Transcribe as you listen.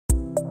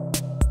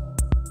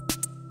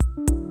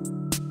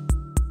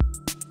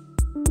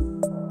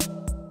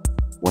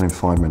1 in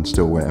 5 men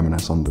still wear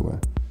M&S underwear.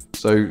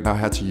 So I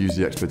had to use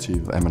the expertise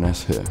of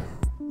M&S here.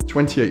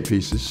 28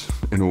 pieces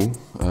in all.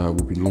 We'll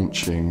be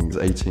launching the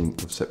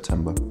 18th of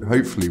September.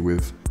 Hopefully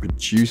we've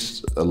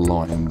produced a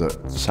line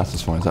that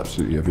satisfies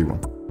absolutely everyone.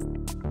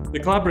 The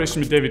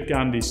collaboration with David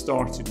Gandy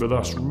started with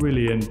us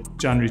really in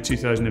January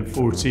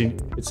 2014.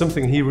 It's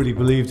something he really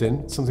believed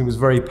in, something he was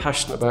very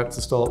passionate about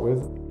to start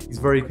with. He's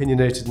very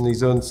opinionated in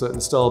his own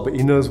certain style, but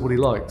he knows what he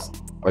likes.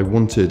 I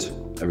wanted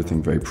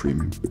everything very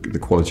premium. The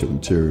quality of the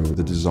material,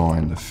 the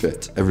design, the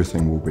fit,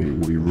 everything will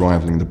be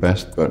rivaling the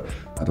best, but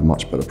at a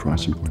much better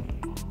pricing point.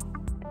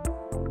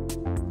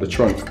 The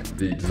trunk,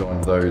 the design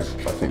of those,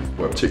 I think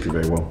work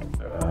particularly very well.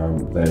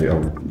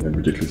 They're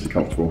ridiculously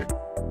comfortable.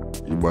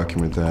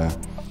 Working with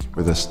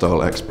their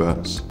style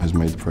experts has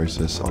made the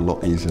process a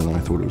lot easier than I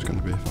thought it was going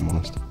to be, if I'm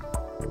honest.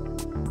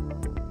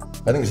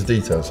 I think it's the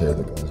details here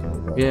that goes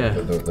on. Yeah.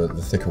 The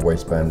thicker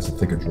waistbands, the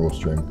thicker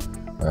drawstring,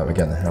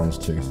 again the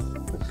houndstooth.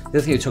 The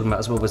other thing you were talking about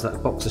as well was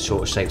that boxer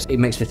shorter shapes. It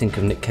makes me think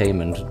of Nick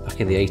Cayman back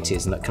in the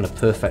 80s and that kind of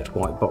perfect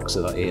white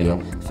boxer that he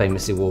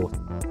famously wore.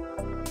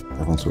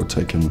 Everyone's sort of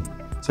taken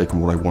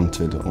what I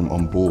wanted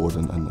on board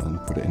and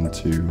put it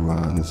into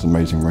this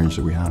amazing range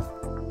that we have.